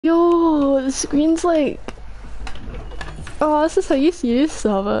Yo, the screen's like... Oh, this is how you used to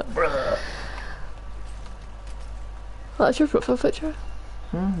have it. Bruh. Oh, that's your profile picture?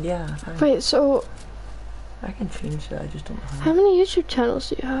 Yeah. Wait, so... I can change that, I just don't know How many YouTube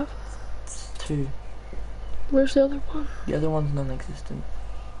channels do you have? It's 2. Where's the other one? The other one's non-existent.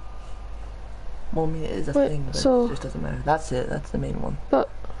 Well, I mean, it is a Wait, thing, but so... it just doesn't matter. That's it, that's the main one. But...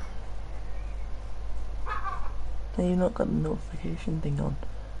 And you've not got the notification thing on.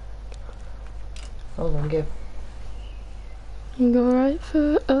 Hold on, give. You go right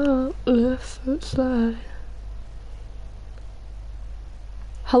foot up, left foot slide.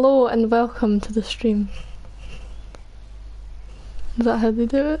 Hello and welcome to the stream. Is that how they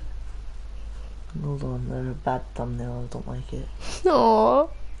do it? Hold on, they're a bad thumbnail, I don't like it. Aww.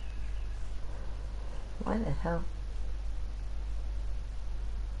 Why the hell?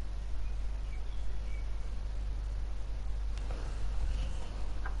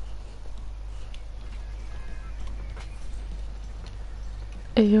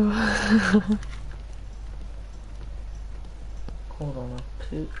 Ew. Hold on, I'll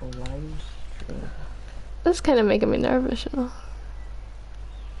put a live stream. That's kind of making me nervous, you know.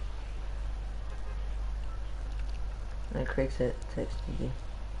 And Craig said texted you.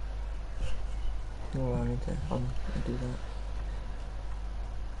 Hold on, I need to do that.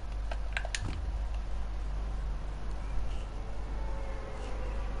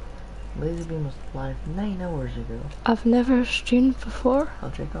 Laserbeam was live 9 hours ago. I've never streamed before. I'll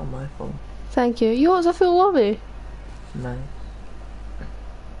check out my phone. Thank you. Yo, it's a full lobby. Nice.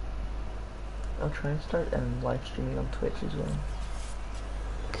 I'll try and start live streaming on Twitch as well.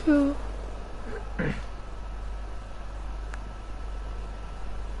 Cool.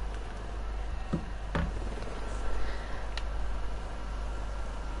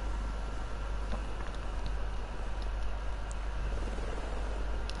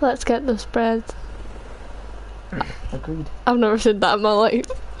 Let's get this bread. Agreed. I've never said that in my life.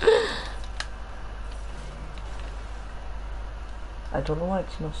 I don't know why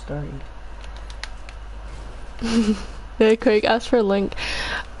it's not started. Yeah, Craig asked for a link.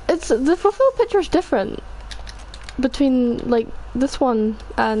 It's the profile picture's different between like this one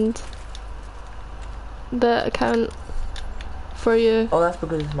and the account for you. Oh, that's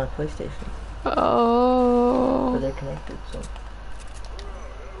because it's my PlayStation. Oh. But they're connected, so.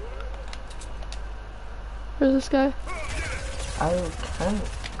 Where's this guy? I can't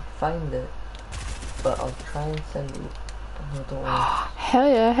find it, but I'll try and send you. Oh, don't worry. Hell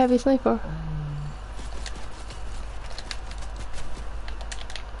yeah, heavy sniper.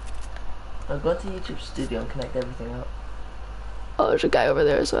 I'll go to YouTube Studio and connect everything up. Oh, there's a guy over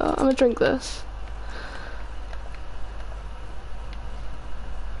there as well. I'm gonna drink this.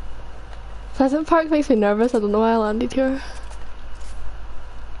 Pleasant Park makes me nervous. I don't know why I landed here.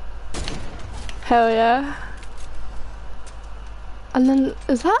 Hell yeah. And then,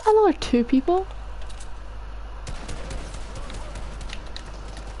 is that another 2 people?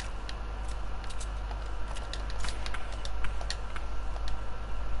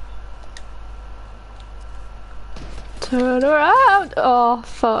 Turn around! Oh,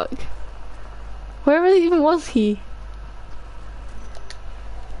 fuck. Where even was he?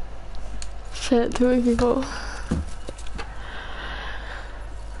 Shit, 2 people.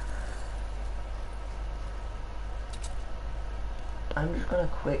 I'm just gonna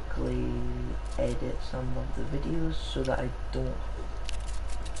quickly edit some of the videos so that I don't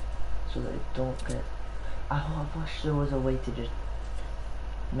get. Oh, I wish there was a way to just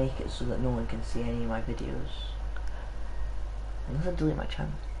make it so that no one can see any of my videos. Unless I delete my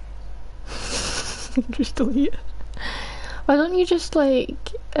channel. Just delete it. Why don't you just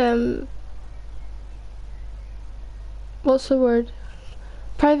like, what's the word?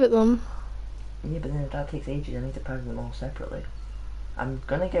 Private them. Yeah, but then that takes ages. I need to private them all separately. I'm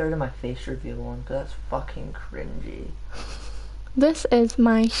gonna get rid of my face reveal one because that's fucking cringy. This is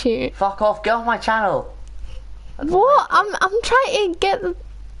my shoot. Fuck off! Get off my channel. What? I'm trying to get the.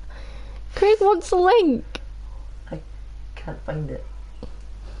 Craig wants the link. I can't find it.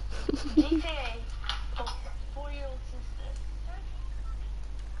 GTA for 4-year-old sister.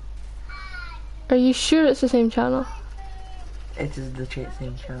 Are you sure it's the same channel? It is the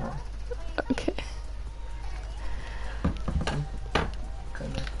same channel. Okay.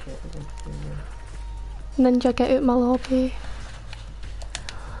 Ninja, get out my lobby.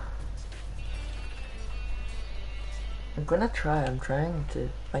 I'm gonna try. I'm trying to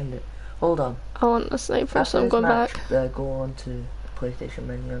find it. Hold on. I want a sniper, After so I'm this going match, back. Go on to the PlayStation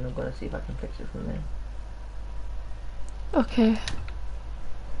menu and I'm gonna see if I can fix it from there. Okay.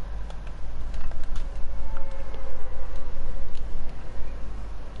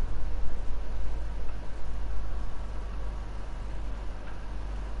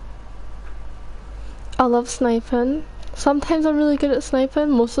 I love sniping. Sometimes I'm really good at sniping,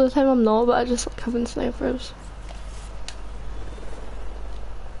 most of the time I'm not, but I just like having snipers.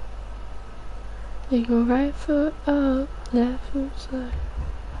 You go right foot up, left foot side.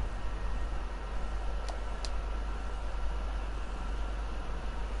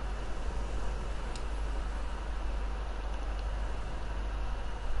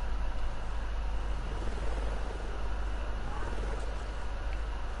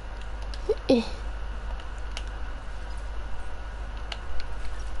 Eh.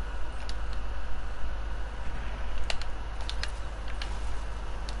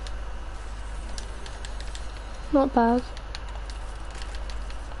 Not bad.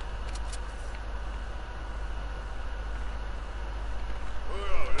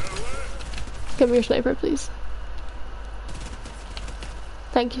 Give me your sniper, please.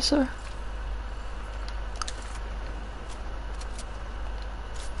 Thank you, sir.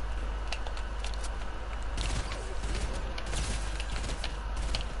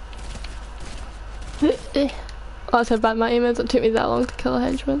 Oh, I said bad my aim is. It took me that long to kill a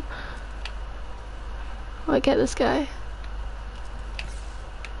henchman. I get this guy.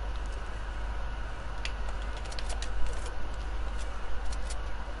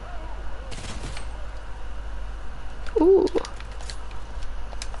 Ooh.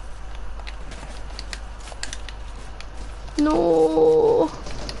 No.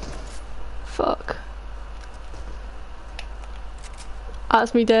 Fuck.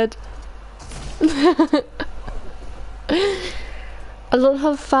 That's me dead. I don't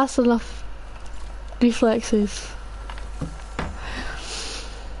have fast enough reflexes.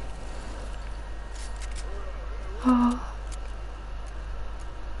 Oh.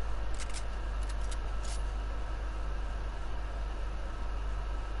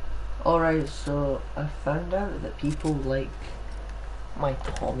 Alright, so I found out that people like my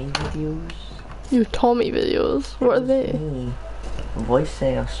Tommy videos. Your Tommy videos? What are they? Me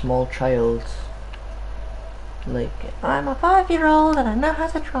voicing a small child. Like, I'm a 5-year-old and I know how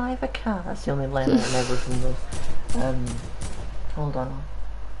to drive a car. That's the only line I remember from those. Hold on.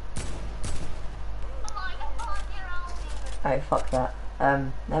 Alright, fuck that.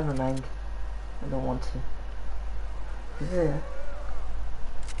 Never mind. I don't want to. Yeah.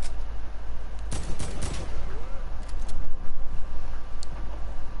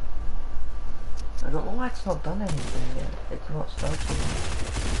 I don't know why it's not done anything yet. It's not started.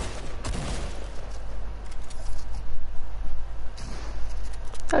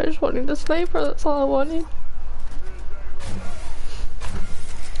 I just wanted the sniper, that's all I wanted.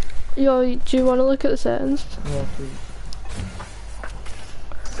 Yo, do you want to look at the settings? Yeah, please.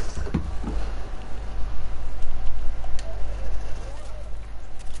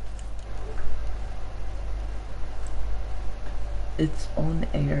 It's on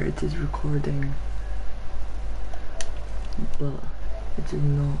air, it is recording. But it is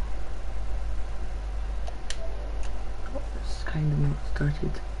not. It's kind of not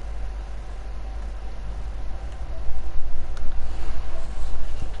started.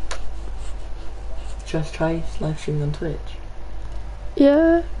 Just try live streaming on Twitch.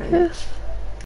 Yeah, Right. yes.